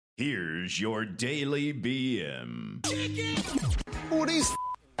Here's your daily BM. Who are these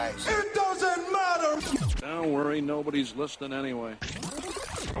guys? It doesn't matter. Don't worry, nobody's listening anyway.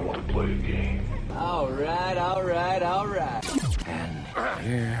 I want to play a game. All right. And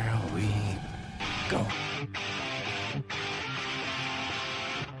here we go.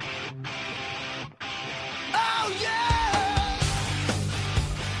 Oh, yeah!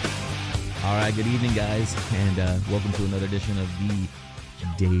 All right, good evening, guys, and welcome to another edition of the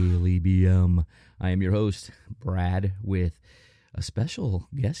Daily BM. I am your host, Brad, with a special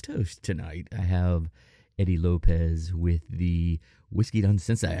guest host tonight. I have Eddie Lopez with the Whiskey'd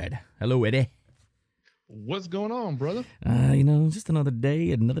Uncensored. Hello, Eddie. What's going on, brother? Just another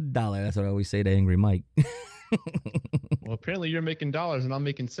day, another dollar. That's what I always say to Angry Mike. Well, apparently you're making dollars and I'm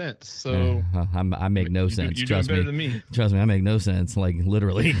making cents. So I make no sense. You're Trust doing me. better than me. Trust me, I make no sense. Like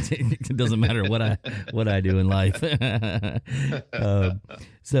literally, it doesn't matter what I do in life.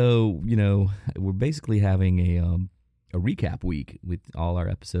 So we're basically having a recap week with all our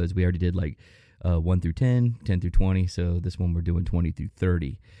episodes. We already did like 1 through 10, 10 through 20. So this one we're doing 20 through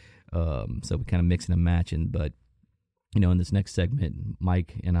 30. So we're kind of mixing and matching. But in this next segment,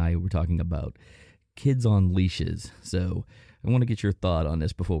 Mike and I were talking about kids on leashes. So I want to get your thought on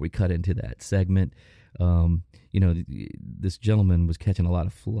this before we cut into that segment. This gentleman was catching a lot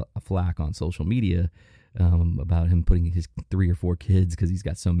of flack on social media about him putting his 3 or 4 kids because he's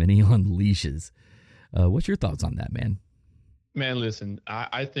got so many on leashes. What's your thoughts on that, man? Man, listen,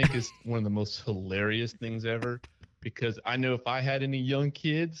 I think it's one of the most hilarious things ever, because I know if I had any young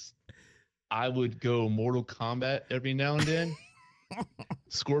kids, I would go Mortal Kombat every now and then.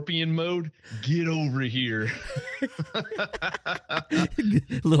 Scorpion mode, get over here.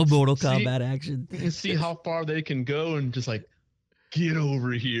 Little Mortal Kombat action. See how far they can go and just like, get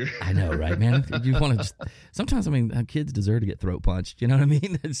over here. I know, right, man? You want to just... Sometimes, kids deserve to get throat punched. You know what I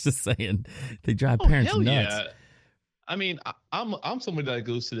mean? It's just saying they drive parents nuts. Yeah. I mean, I'm somebody that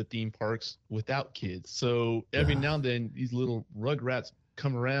goes to the theme parks without kids. So every now and then, these little rugrats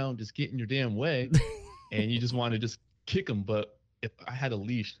come around, just get in your damn way, and you just want to just kick them. But if I had a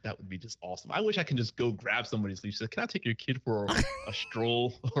leash, that would be just awesome. I wish I could just go grab somebody's leash. Say, can I take your kid for a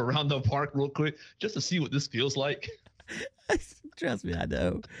stroll around the park real quick just to see what this feels like? Trust me, I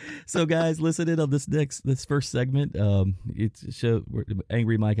know. So, guys, listen in on this first segment. It's a show where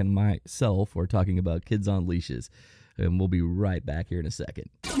Angry Mike and myself are talking about kids on leashes, and we'll be right back here in a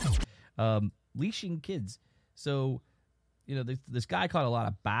second. Leashing kids. So, this guy caught a lot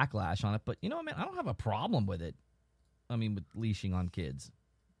of backlash on it, but man, I don't have a problem with it. With leashing on kids.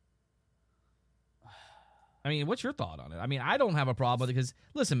 What's your thought on it? I don't have a problem with it because,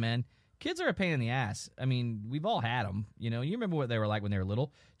 listen, man, kids are a pain in the ass. We've all had them. You remember what they were like when they were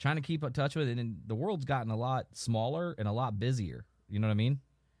little, trying to keep in touch with it, and the world's gotten a lot smaller and a lot busier. You know what I mean?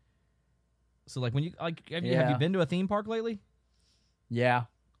 So, like, when have you been to a theme park lately? Yeah.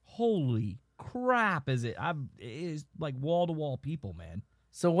 Holy crap, it is like wall-to-wall people, man.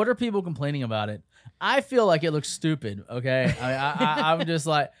 So what are people complaining about it? I feel like it looks stupid, okay? I'm just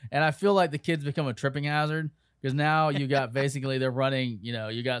like, and I feel like the kids become a tripping hazard because now you got basically they're running,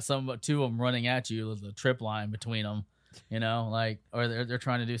 you got two of them running at you with a trip line between them, or they're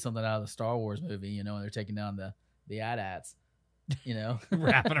trying to do something out of the Star Wars movie, and they're taking down the AT-ATs,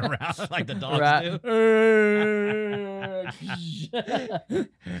 wrapping around like the dogs do.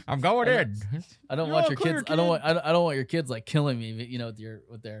 I'm going in. I don't want your kids. I don't want your kids like killing me.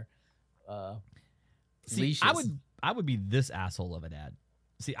 With their leashes. I would be this asshole of a dad.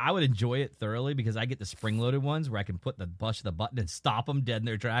 See, I would enjoy it thoroughly because I get the spring-loaded ones where I can push the button and stop them dead in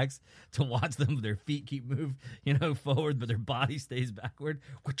their tracks to watch them. Their feet keep moving, forward, but their body stays backward.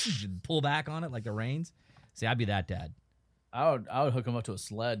 And pull back on it like the reins. See, I'd be that dad. I would hook him up to a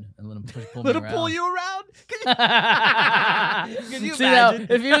sled and let him pull let me him around. pull you around. Can you see, imagine?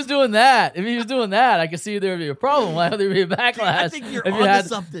 Now, if he was doing that, I could see there would be a problem. Why would there be a backlash? I think you're if onto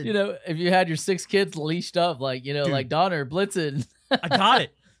something. If you had your 6 kids leashed up, like like Donner Blitzen. I got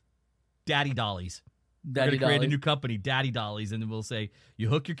it. Daddy Dollies. Daddy We're gonna create a Dollies. new company, Daddy Dollies, and then we'll say you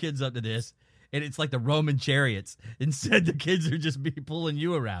hook your kids up to this, and it's like the Roman chariots. Instead, the kids are just pulling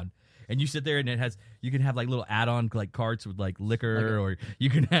you around. And you sit there, and you can have like little add-on like carts with like liquor, or you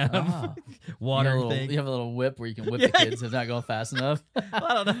can have water thing. You have a little whip where you can whip the kids if not going fast enough. I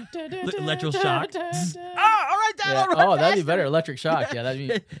don't know. Electrical shock. All right, Dad. Yeah. I'll run that'd be faster. better. Electric shock. Yeah,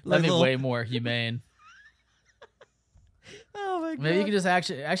 that'd be way more humane. Oh my god. Maybe you can just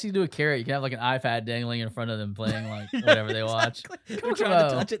actually do a carrot. You can have like an iPad dangling in front of them playing like whatever they watch. They're trying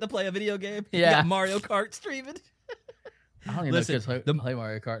to touch it to play a video game. Yeah. You got Mario Kart streaming. I don't even know kids play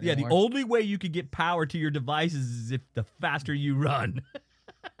Mario Kart anymore. The only way you could get power to your devices is if the faster you run.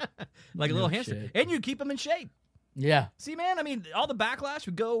 like a little No hamster, shit. and you keep them in shape. Yeah. See, man, I mean, all the backlash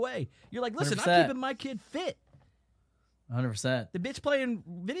would go away. You're like, listen, 100%. I'm keeping my kid fit. 100%. The bitch playing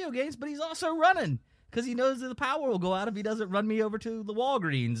video games, but he's also running because he knows that the power will go out if he doesn't run me over to the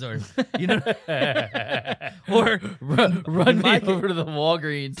Walgreens or, you know, or Run my me over to the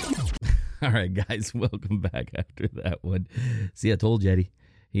Walgreens. All right, guys, welcome back after that one. See, I told you, Eddie,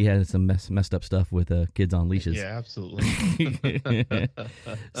 he had some messed up stuff with kids on leashes. Yeah, absolutely.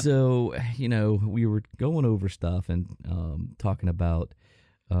 So, you know, we were going over stuff and talking about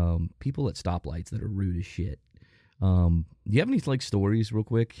people at stoplights that are rude as shit. Do you have any like stories real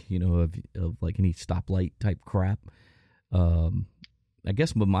quick, you know, of like any stoplight type crap? I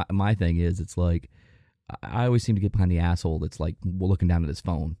guess my thing is, it's like, I always seem to get behind the asshole that's like looking down at his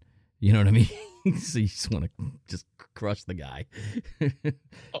phone. You know what I mean? So you just want to just crush the guy.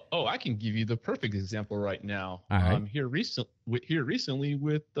 I can give you the perfect example right now. All right. Here recently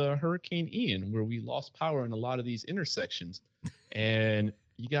with Hurricane Ian, where we lost power in a lot of these intersections, and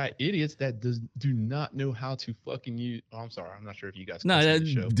you got idiots that do not know how to fucking use. Oh, I'm sorry, I'm not sure if you guys. No, can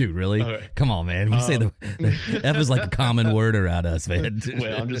see the show. dude, really? Okay. Come on, man. We say the F is like a common word around us, man.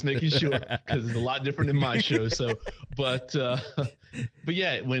 Well, I'm just making sure because it's a lot different in my show. So, but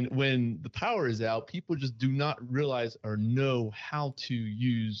yeah, when the power is out, people just do not realize or know how to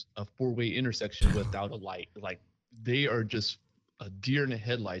use a four-way intersection without a light. Like they are just a deer in the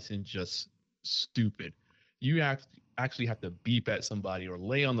headlights and just stupid. You actually have to beep at somebody or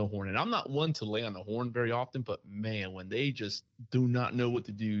lay on the horn. And I'm not one to lay on the horn very often, but man, when they just do not know what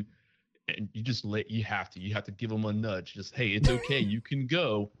to do, and you have to give them a nudge. Just, hey, it's okay, you can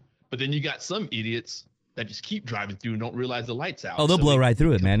go. But then you got some idiots that just keep driving through and don't realize the light's out. Oh, they'll blow right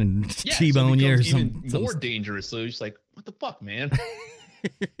through it, man, and T-bone you or something. More dangerous. So it's like, what the fuck, man?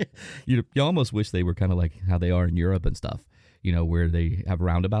 You almost wish they were kind of like how they are in Europe and stuff. You know, where they have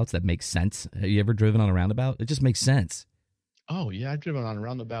roundabouts that make sense. Have you ever driven on a roundabout? It just makes sense. Oh, yeah. I've driven on a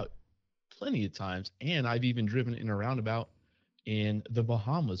roundabout plenty of times. And I've even driven in a roundabout in the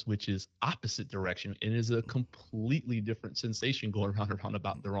Bahamas, which is opposite direction. It is a completely different sensation going around a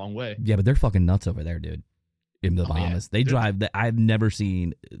roundabout the wrong way. Yeah, but they're fucking nuts over there, dude. In the Bahamas. Yeah. They drive. I've never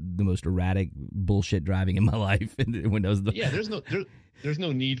seen the most erratic bullshit driving in my life. Yeah, there's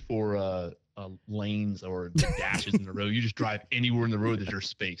no need for lanes or dashes in the road. You just drive anywhere in the road there's your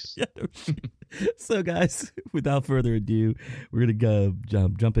space. Yeah, no shit. So, guys, without further ado, we're gonna go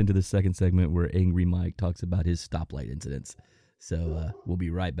jump into the second segment where Angry Mike talks about his stoplight incidents. So we'll be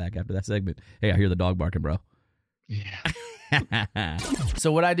right back after that segment. Hey, I hear the dog barking, bro. Yeah.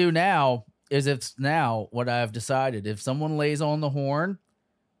 So what I do now is what I've decided. If someone lays on the horn,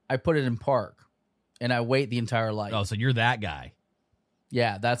 I put it in park, and I wait the entire light. Oh, so you're that guy.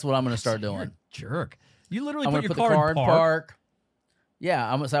 Yeah, that's what I'm going to start doing. You're a jerk. You literally I'm put going to your put the car in park. park.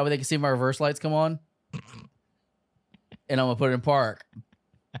 Yeah, so that way they can see my reverse lights come on. And I'm going to put it in park.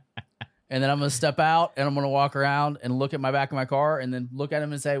 And then I'm going to step out and I'm going to walk around and look at my back of my car and then look at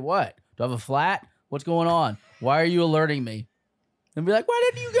him and say, what? Do I have a flat? What's going on? Why are you alerting me? And be like, why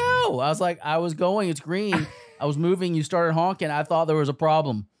didn't you go? I was like, I was going. It's green. I was moving. You started honking. I thought there was a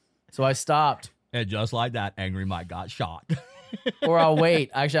problem. So I stopped. And just like that, Angry Mike got shot. Or I'll wait.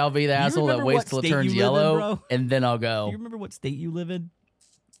 Actually, I'll be the asshole that remember waits what till it state turns you live in, yellow, bro? and then I'll Do you go. remember what state you live in?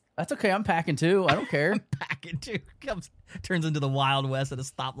 That's okay. I'm packing too. I don't care. Packing too. Turns into the Wild West at a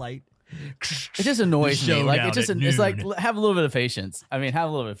stoplight. It just annoys me. Like Showdown at it's like noon. have a little bit of patience. I mean, have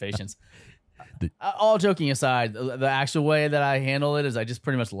a little bit of patience. All joking aside, the actual way that I handle it is I just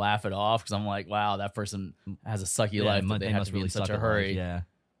pretty much laugh it off because I'm like, wow, that person has a sucky life. That they have to be in such a hurry.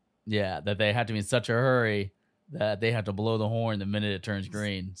 Yeah, that they have to be in such a hurry that they have to blow the horn the minute it turns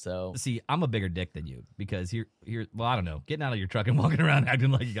green. So See, I'm a bigger dick than you because here, well, I don't know. Getting out of your truck and walking around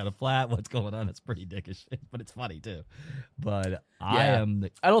acting like you got a flat, what's going on? It's pretty dickish shit, but it's funny too. But I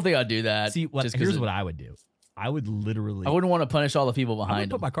don't think I'd do that. See, here's what I would do. I would literally. I wouldn't want to punish all the people I would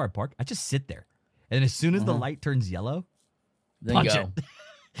behind put them. my car parked. I just sit there, and as soon as the light turns yellow, Then punch go. it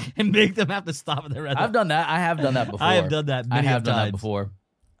and make them have to stop at the red light. I've done that. I have done that before. I have done that many I have done times. that before.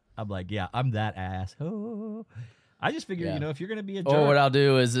 I'm like, yeah, I'm that asshole. I just figure, Yeah. you know, if you're gonna be a jerk, Or what I'll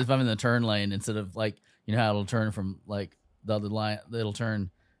do is if I'm in the turn lane, instead of like, you know how it'll turn from like the other line, it'll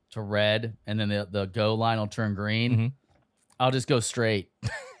turn to red, and then the go line will turn green. Mhm. I'll just go straight.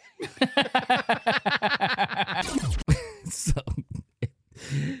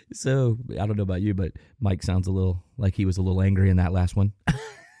 So I don't know about you, but Mike sounds a little like he was a little angry in that last one.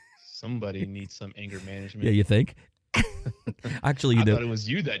 Somebody needs some anger management. Yeah, you think? Actually, you I know, thought it was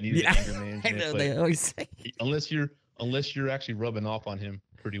you that needed anger management. I know but they always say. unless you're actually rubbing off on him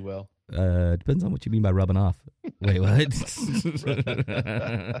pretty well. Depends on what you mean by rubbing off. Wait, what?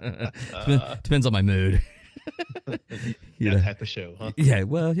 Depends on my mood. That type of show, huh? Yeah,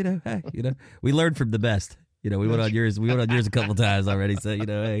 well, hey, we learned from the best. We went on yours. We went on yours a couple times already. So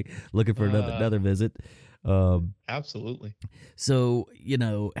hey, looking for another visit. Absolutely. So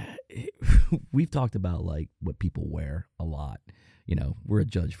we've talked about like what people wear a lot. We're a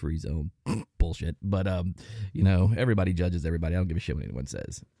judge-free zone. Bullshit. But everybody judges everybody. I don't give a shit what anyone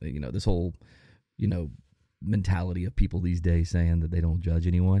says. This whole mentality of people these days saying that they don't judge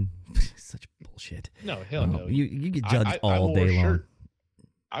anyone. Such bullshit. No, hell no. You get judged all day long.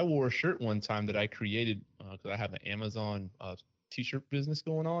 I wore a shirt one time that I created because I have an Amazon t-shirt business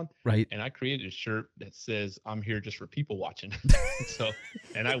going on. Right. And I created a shirt that says, "I'm here just for people watching."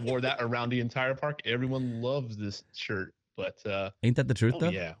 And I wore that around the entire park. Everyone loves this shirt. But ain't that the truth though?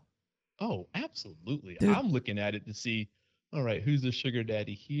 Yeah. Oh, absolutely. Dude. I'm looking at it to see, all right, who's the sugar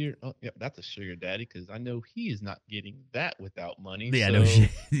daddy here? Oh, yeah, that's a sugar daddy because I know he is not getting that without money. Yeah, so... no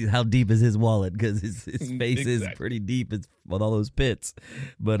shit. How deep is his wallet? Because his face is pretty deep with all those pits.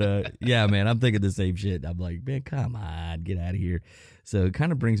 But yeah, man, I'm thinking the same shit. I'm like, man, come on, get out of here. So it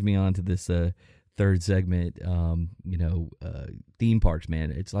kind of brings me on to this third segment. Theme parks,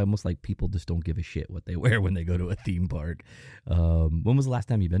 man. It's almost like people just don't give a shit what they wear when they go to a theme park. When was the last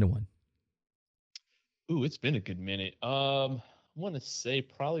time you've been to one? Ooh, it's been a good minute. I want to say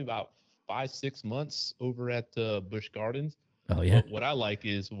probably about 5-6 months over at Busch Gardens. Oh yeah. But what I like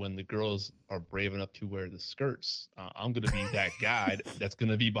is when the girls are brave enough to wear the skirts. I'm gonna be that guy that's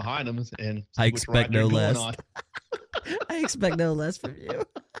gonna be behind them, and I expect no less. I expect no less from you.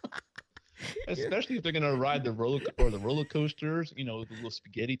 Especially if they're gonna ride the roller coasters, the little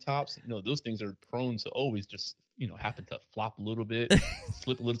spaghetti tops. Those things are prone to always just happen to flop a little bit,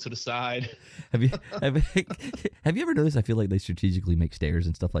 slip a little to the side. Have you ever noticed? I feel like they strategically make stairs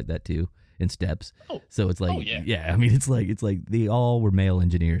and stuff like that too, and steps. Oh, so it's like, yeah. I mean, it's like they all were male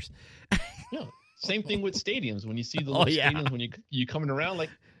engineers. Yeah. Same thing with stadiums. When you see the little stadiums, when you coming around,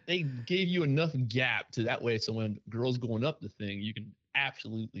 like they gave you enough gap to that way, so when girls going up the thing, you can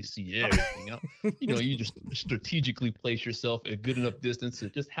absolutely see everything. You just strategically place yourself at good enough distance to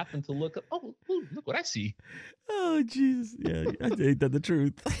just happen to look up. Oh, look what I see. Oh, Jesus. Yeah, ain't that the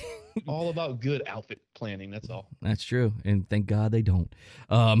truth? All about good outfit planning. That's all. That's true. And thank God they don't.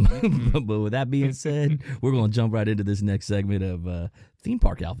 But with that being said, we're going to jump right into this next segment of theme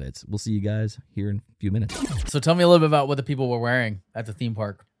park outfits. We'll see you guys here in a few minutes. So tell me a little bit about what the people were wearing at the theme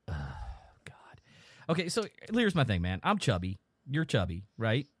park. Oh, God. Okay, so here's my thing, man. I'm chubby. You're chubby,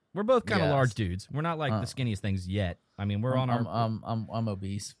 right? We're both kind of large dudes. We're not like the skinniest things yet. I mean, we're I'm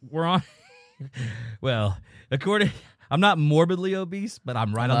obese. We're on. Well, I'm not morbidly obese, but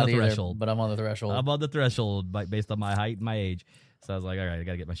I'm right on the threshold. But I'm on the threshold. I'm on the threshold based on my height and my age. So I was like, all right, I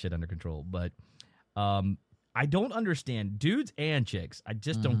got to get my shit under control. But I don't understand dudes and chicks. I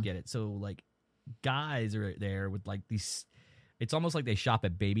just don't get it. So like guys are there with like these. It's almost like they shop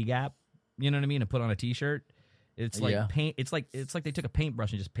at Baby Gap. You know what I mean? And put on a T-shirt. It's like paint. It's like they took a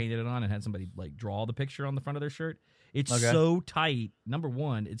paintbrush and just painted it on and had somebody like draw the picture on the front of their shirt. It's so tight. Number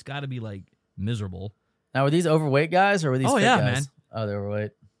one, it's got to be like miserable. Now, were these overweight guys or were these? Oh fit yeah, guys? man. Oh, they're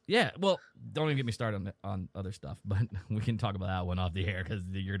overweight. Yeah. Well, don't even get me started on other stuff, but we can talk about that one off the air because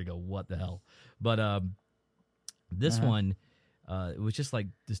you're gonna go, what the hell? But this one, it was just like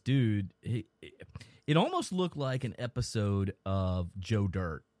this dude. It almost looked like an episode of Joe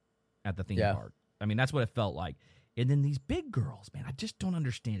Dirt at the theme park. I mean, that's what it felt like. And then these big girls, man, I just don't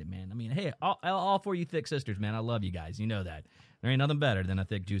understand it, man. I mean, hey, all for you thick sisters, man. I love you guys. You know that. There ain't nothing better than a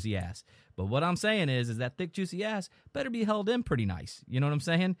thick, juicy ass. But what I'm saying is that thick, juicy ass better be held in pretty nice. You know what I'm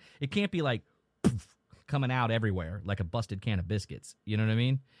saying? It can't be like poof, coming out everywhere like a busted can of biscuits. You know what I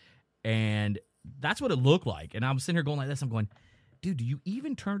mean? And that's what it looked like. And I'm sitting here going like this. I'm going, dude, do you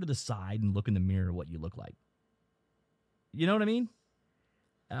even turn to the side and look in the mirror what you look like? You know what I mean?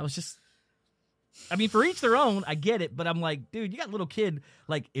 And I was just... I mean, for each their own, I get it, but I'm like, dude, you got a little kid.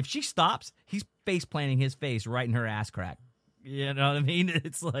 Like, if she stops, he's face planting his face right in her ass crack. You know what I mean?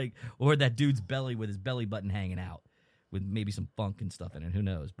 It's like, or that dude's belly with his belly button hanging out with maybe some funk and stuff in it. Who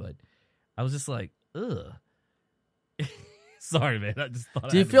knows? But I was just like, ugh. Sorry, man. I just thought.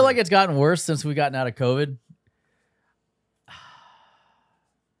 Do you feel like it's gotten worse since we gotten out of COVID?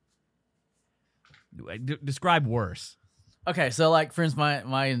 Describe worse. Okay, so like for instance,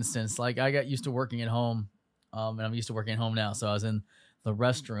 my instance, like I got used to working at home, and I'm used to working at home now. So I was in the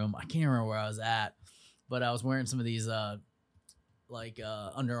restroom. I can't remember where I was at, but I was wearing some of these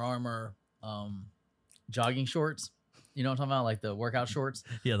Under Armour jogging shorts. You know what I'm talking about, like the workout shorts.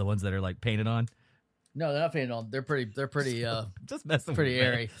 Yeah, the ones that are like painted on. No, they're not painted on. They're pretty. Just messing pretty with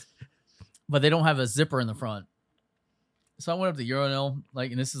airy. but they don't have a zipper in the front. So I went up to the urinal,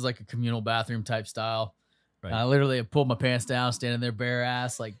 and this is like a communal bathroom type style. Right. I literally pulled my pants down, standing there bare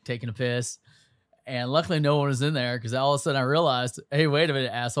ass, taking a piss. And luckily no one was in there because all of a sudden I realized, hey, wait a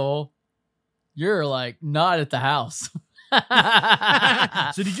minute, asshole. You're not at the house.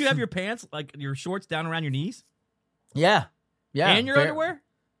 So did you have your pants, your shorts down around your knees? Yeah. Yeah. And your underwear?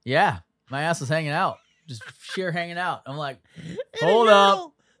 Yeah. My ass was hanging out. Just sheer hanging out. I'm like, hold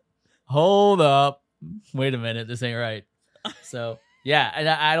up. Wait a minute. This ain't right. So, yeah. And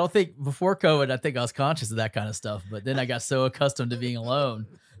I don't think before COVID, I think I was conscious of that kind of stuff. But then I got so accustomed to being alone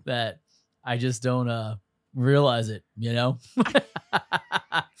that I just don't realize it,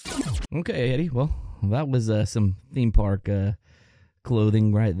 Okay, Eddie. Well, that was some theme park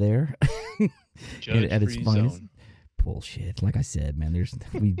clothing right there. At its finest. Zone. Bullshit. Like I said, man,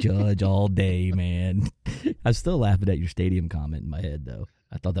 we judge all day, man. I'm still laughing at your stadium comment in my head, though.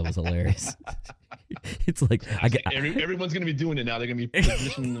 I thought that was hilarious. It's like everyone's going to be doing it now. They're going to be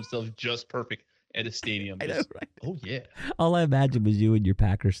positioning themselves just perfect at a stadium. I know, right? Oh yeah. All I imagined was you and your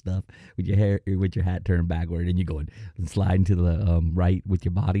Packer stuff with your hair, with your hat turned backward, and you going sliding to the right with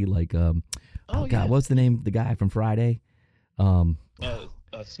your body, oh God, what's the name? The guy from Friday?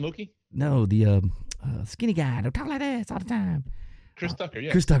 Smokey? No, the skinny guy. Don't talk like this all the time. Chris Tucker.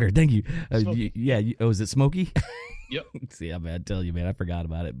 Yeah. Chris Tucker. Thank you. Is it Smokey? Yep. See, I tell you, man, I forgot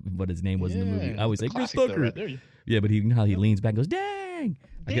about it. What his name was in the movie. I always say Chris Classic, Tucker. right there. Yeah, but he leans back and goes, dang.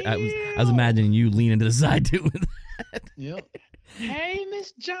 I was imagining you leaning to the side doing that. Yep. Hey,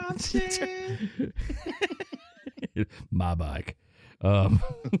 Miss Johnson. My bike.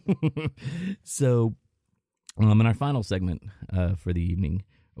 So, in our final segment for the evening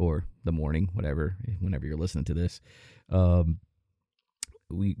or the morning, whenever you're listening to this,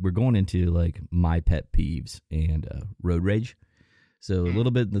 we're going into my pet peeves and road rage. So a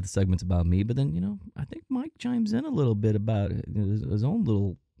little bit of the segment's about me, but then, I think Mike chimes in a little bit about his own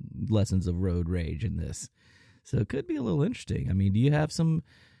little lessons of road rage in this. So it could be a little interesting. I mean, do you have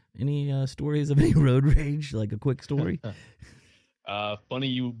any stories of any road rage, like a quick story? Funny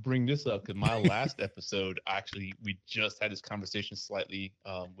you bring this up because my last episode, actually, we just had this conversation slightly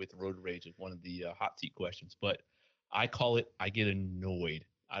with road rage as one of the hot seat questions, but I get annoyed.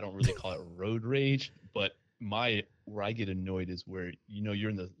 I don't really call it road rage, but where I get annoyed is where, you're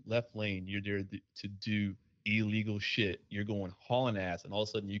in the left lane, you're there to do illegal shit. You're going hauling ass, and all of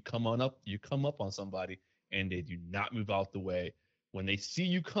a sudden you come up on somebody and they do not move out the way when they see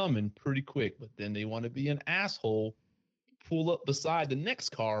you coming pretty quick, but then they want to be an asshole, pull up beside the next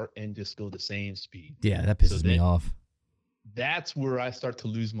car and just go the same speed. Yeah, that pisses me off. That's where I start to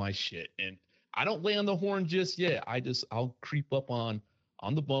lose my shit. And I don't lay on the horn just yet. I'll creep up on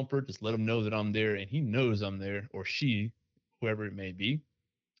the bumper, just let him know that I'm there, and he knows I'm there, or she, whoever it may be.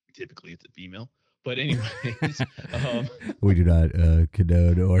 Typically it's a female. But anyways, we do not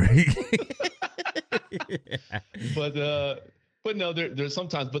condone or But no, there's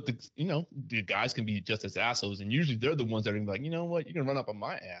sometimes, but the guys can be just as assholes, and usually they're the ones that are gonna be like, you know what, you're gonna run up on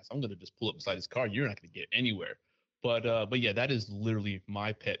my ass. I'm gonna just pull up beside his car. You're not gonna get anywhere. But yeah, that is literally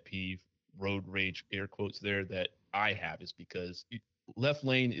my pet peeve, road rage, air quotes there, that I have, is because left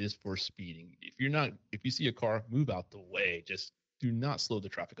lane is for speeding. If you see a car, move out the way. Just do not slow the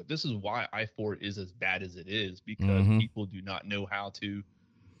traffic up. This is why I-4 is as bad as it is, because people do not know how to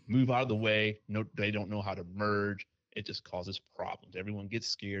move out of the way. No, they don't know how to merge. It just causes problems. Everyone gets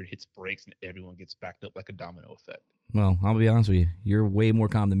scared, hits brakes, and everyone gets backed up like a domino effect. Well, I'll be honest with you. You're way more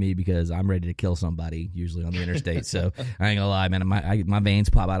calm than me because I'm ready to kill somebody, usually on the interstate. So I ain't gonna lie, man. My veins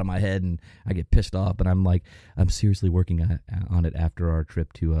pop out of my head and I get pissed off. But I'm seriously working on it after our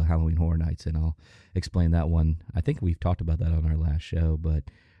trip to Halloween Horror Nights, and I'll explain that one. I think we've talked about that on our last show, but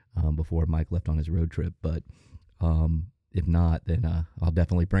before Mike left on his road trip. But if not, then I'll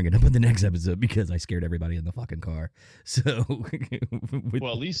definitely bring it up in the next episode because I scared everybody in the fucking car. So,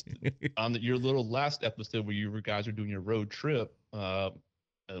 well, at least on your little last episode where you guys were doing your road trip, at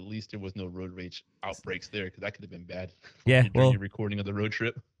least there was no road rage outbreaks there, because that could have been bad. Yeah, during your recording of the road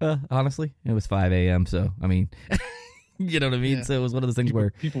trip. Honestly, it was 5 a.m. So I mean. You know what I mean? Yeah. So it was one of those things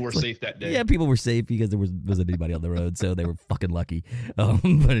where people were safe that day. Yeah, people were safe because there wasn't anybody on the road, so they were fucking lucky. But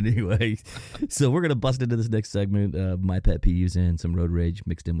anyway, so we're gonna bust into this next segment of my pet peeves and some road rage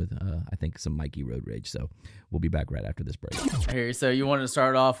mixed in with I think some Mikey road rage. So we'll be back right after this break. Here, so you wanted to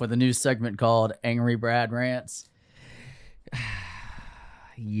start off with a new segment called Angry Brad Rants?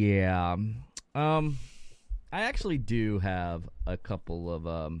 Yeah. I actually do have a couple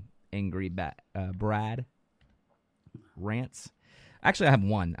of angry Brad rants. Actually, I have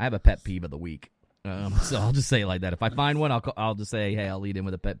one. I have a pet peeve of the week. So I'll just say it like that. If I find one, I'll just say, hey, I'll lead in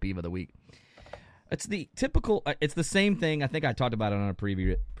with a pet peeve of the week. It's the typical. It's the same thing. I think I talked about it on a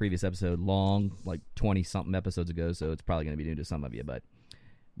previous episode, long, like 20-something episodes ago. So it's probably going to be new to some of you. But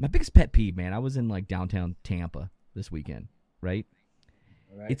my biggest pet peeve, man, I was in like downtown Tampa this weekend, right?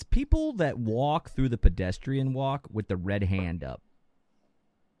 It's people that walk through the pedestrian walk with the red hand up.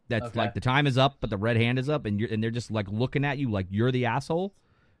 That's like the time is up, but the red hand is up, and they're just like looking at you like you're the asshole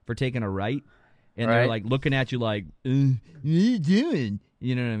for taking a right, and they're like looking at you like, what are you doing?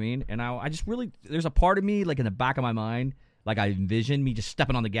 You know what I mean? And I just really, there's a part of me like in the back of my mind, like I envision me just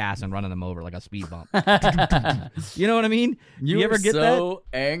stepping on the gas and running them over like a speed bump. You know what I mean? You ever get that? So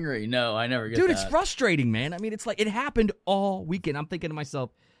angry. No, I never get that. Dude, it's frustrating, man. I mean, it's like it happened all weekend. I'm thinking to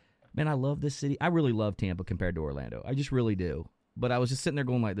myself, man, I love this city. I really love Tampa compared to Orlando. I just really do. But I was just sitting there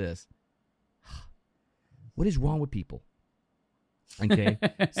going like this. What is wrong with people? Okay,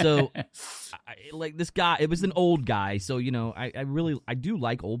 so like this guy, it was an old guy, so you know, I do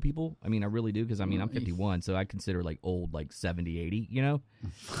like old people. I mean, I really do, because I mean, I'm 51, so I consider like old like 70, 80, you know.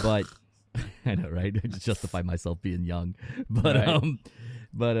 But I know, right? I just justify myself being young, but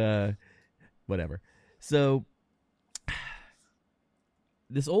whatever. So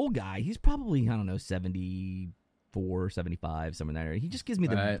this old guy, he's probably, I don't know, 74, 75, somewhere in that area. He just gives me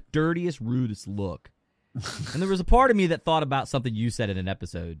the dirtiest, rudest look. And there was a part of me that thought about something you said in an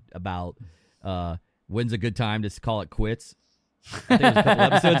episode about when's a good time to call it quits. I think it was a couple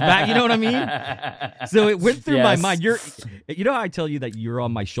episodes back. You know what I mean? So it went through my mind. You know how I tell you that you're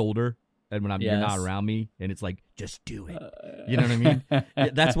on my shoulder, and when you're not around me, and it's like, just do it. You know what I mean?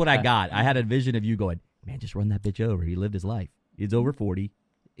 That's what I got. I had a vision of you going, man, just run that bitch over. He lived his life. He's over 40.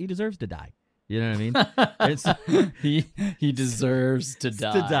 He deserves to die. You know what I mean? He deserves to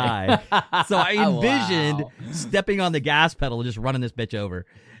die. To die. So I envisioned stepping on the gas pedal and just running this bitch over.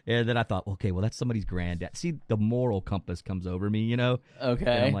 And then I thought, okay, well, that's somebody's granddad. See, the moral compass comes over me, you know? Okay.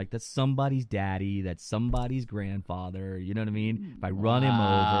 And I'm like, that's somebody's daddy. That's somebody's grandfather. You know what I mean? If I run him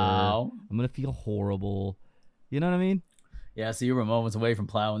over, I'm going to feel horrible. You know what I mean? Yeah, so you were moments away from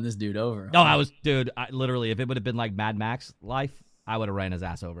plowing this dude over. No, I literally, if it would have been like Mad Max life, I would have ran his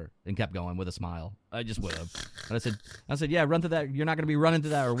ass over and kept going with a smile. I just would have. And I said, yeah, run through that. You're not going to be running through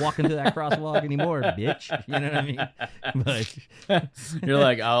that or walking through that crosswalk anymore, bitch. You know what I mean? But you're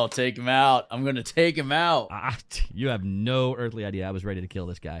like, I'll take him out. I'm going to take him out. You have no earthly idea. I was ready to kill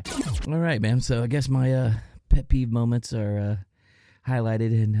this guy. All right, man. So I guess my pet peeve moments are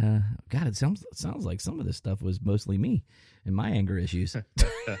highlighted. And God, it sounds like some of this stuff was mostly me and my anger issues.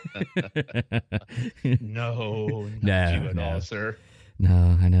 No, not you at all, sir.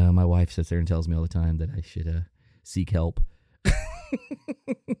 No, I know. My wife sits there and tells me all the time that I should seek help.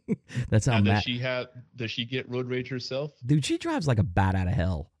 That's how. Does she get road rage herself? Dude, she drives like a bat out of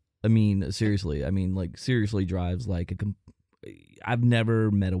hell. I mean, seriously. Seriously drives like I've never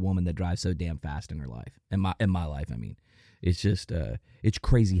met a woman that drives so damn fast in her life. In my life, I mean, it's just it's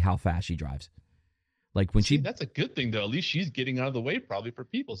crazy how fast she drives. Like when that's a good thing though. At least she's getting out of the way probably for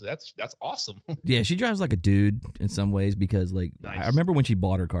people. So that's awesome. Yeah, she drives like a dude in some ways because like nice. I remember when she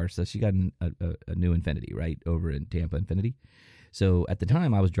bought her car, so she got a new Infiniti right over in Tampa, Infiniti. So at the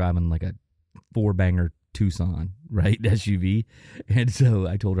time I was driving like a 4-banger Tucson, right, SUV, and so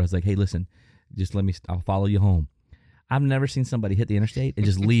I told her, I was like, hey, listen, just I'll follow you home. I've never seen somebody hit the interstate and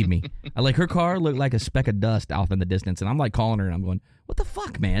just leave me. Her car looked like a speck of dust off in the distance, and I'm like calling her and I'm going, what the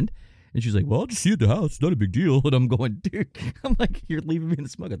fuck, man? And she's like, well, I'll just see you at the house. It's not a big deal. And I'm going, dude, I'm like, you're leaving me in the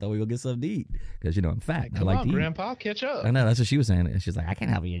smoke. I thought we would go get something to eat. Because, I'm fat. Come on, Grandpa, catch up. I know, that's what she was saying. She's like, I can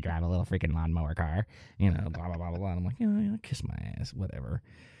help you drive a little freaking lawnmower car. Blah, blah, blah, blah. And I'm like, kiss my ass, whatever.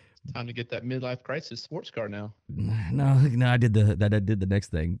 Time to get that midlife crisis sports car now. No, I did the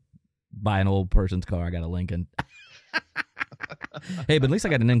next thing. Buy an old person's car. I got a Lincoln. Hey, but at least I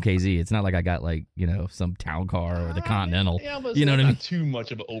got an MKZ. It's not like I got some town car or the Continental. Yeah, but you know what I mean? Too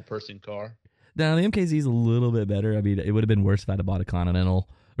much of an old person car. No, the MKZ is a little bit better. I mean, it would have been worse if I'd have bought a Continental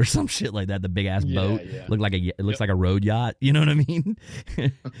or some shit like that. The big ass boat it looks like a road yacht. You know what I mean?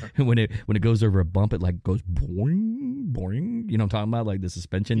 when it goes over a bump, it like goes boing boing. You know what I'm talking about? Like the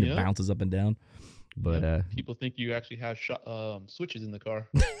suspension, it bounces up and down. But people think you actually have switches in the car.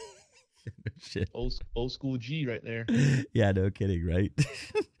 Shit. Old school G right there. Yeah, no kidding, right?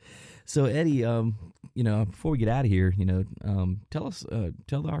 So Eddie, before we get out of here,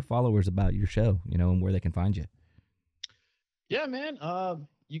 tell our followers about your show, and where they can find you. Yeah, man.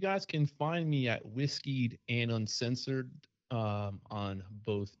 You guys can find me at Whiskey'd Uncensored on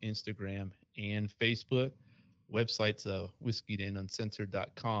both Instagram and Facebook. Website's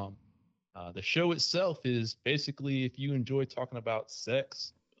whiskey'duncensored.com. The show itself is basically if you enjoy talking about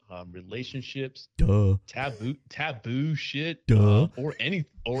sex, relationships, Duh. taboo shit, Duh. or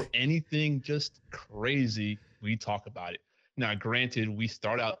anything just crazy. We talk about it. Now, granted, we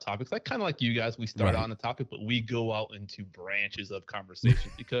start out topics like kind of like you guys. We start out on a topic, but we go out into branches of conversation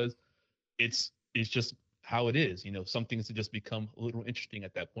because it's just how it is. You know, some things have just become a little interesting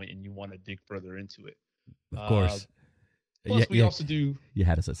at that point, and you want to dig further into it. Of course. Plus, we also do you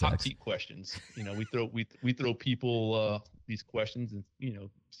had us at hot sex. seat questions. You know, we throw people these questions and, you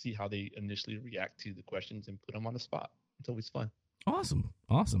know, see how they initially react to the questions and put them on the spot. It's always fun. Awesome,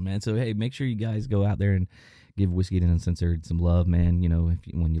 man. So hey, make sure you guys go out there and give Whiskey'd Uncensored some love, man. You know,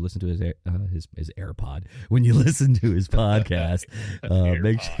 when you listen to his AirPod, when you listen to his podcast,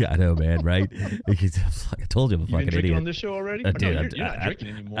 make sure. I know, man. Right? I told you I'm a fucking drinking idiot on this show already. Dude, you're not drinking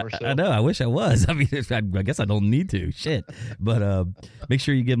anymore. So. I know. I wish I was. I mean, I guess I don't need to. Shit. But make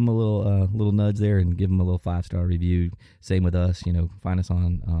sure you give him a little nudge there and give him a little 5-star review. Same with us. You know, find us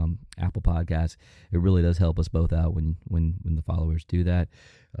on Apple Podcasts. It really does help us both out when the followers do that.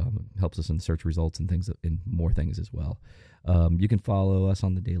 Helps us in the search results and things and more things as well. You can follow us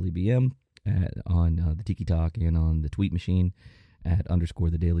on the Daily BM on the Tiki Talk and on the Tweet Machine at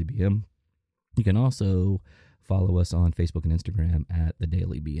 _ the Daily BM. You can also follow us on Facebook and Instagram at the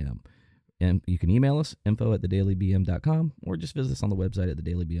Daily BM. And you can email us, info@thedailybm.com, or just visit us on the website at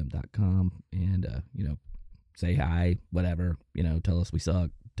thedailybm.com and, you know, say hi, whatever, you know, tell us we suck,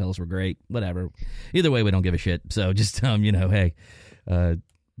 tell us we're great, whatever. Either way, we don't give a shit. So just, you know, hey,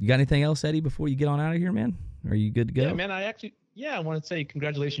 you got anything else, Eddie, before you get on out of here, man? Are you good to go? Yeah, man, I want to say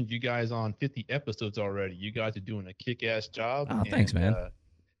congratulations, you guys, on 50 episodes already. You guys are doing a kick-ass job. Oh, thanks, man.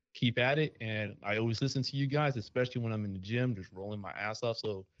 Keep at it. And I always listen to you guys, especially when I'm in the gym, just rolling my ass off.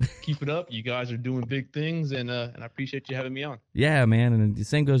 So keep it up. You guys are doing big things, and I appreciate you having me on. Yeah, man. And the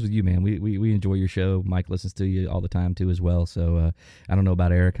same goes with you, man. We enjoy your show. Mike listens to you all the time, too, as well. So I don't know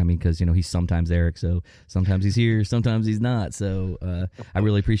about Eric. I mean, because, you know, he's sometimes Eric. So sometimes he's here, sometimes he's not. So I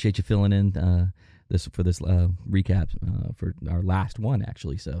really appreciate you filling in this recap for our last one,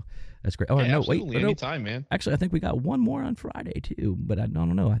 actually. So that's great. Oh, yeah, no, absolutely. wait. Anytime, man. Actually, I think we got one more on Friday, too. But I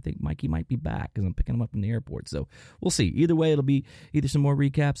don't know. I think Mikey might be back because I'm picking him up from the airport. So we'll see. Either way, it'll be either some more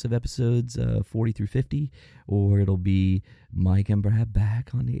recaps of episodes 40 through 50, or it'll be Mike and Brad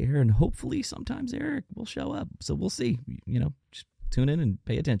back on the air. And hopefully sometimes Eric will show up. So we'll see. You know, just tune in and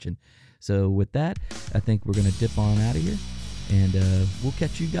pay attention. So with that, I think we're going to dip on out of here. And we'll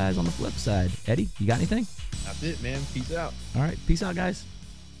catch you guys on the flip side. Eddie, you got anything? That's it, man. Peace out. All right. Peace out, guys.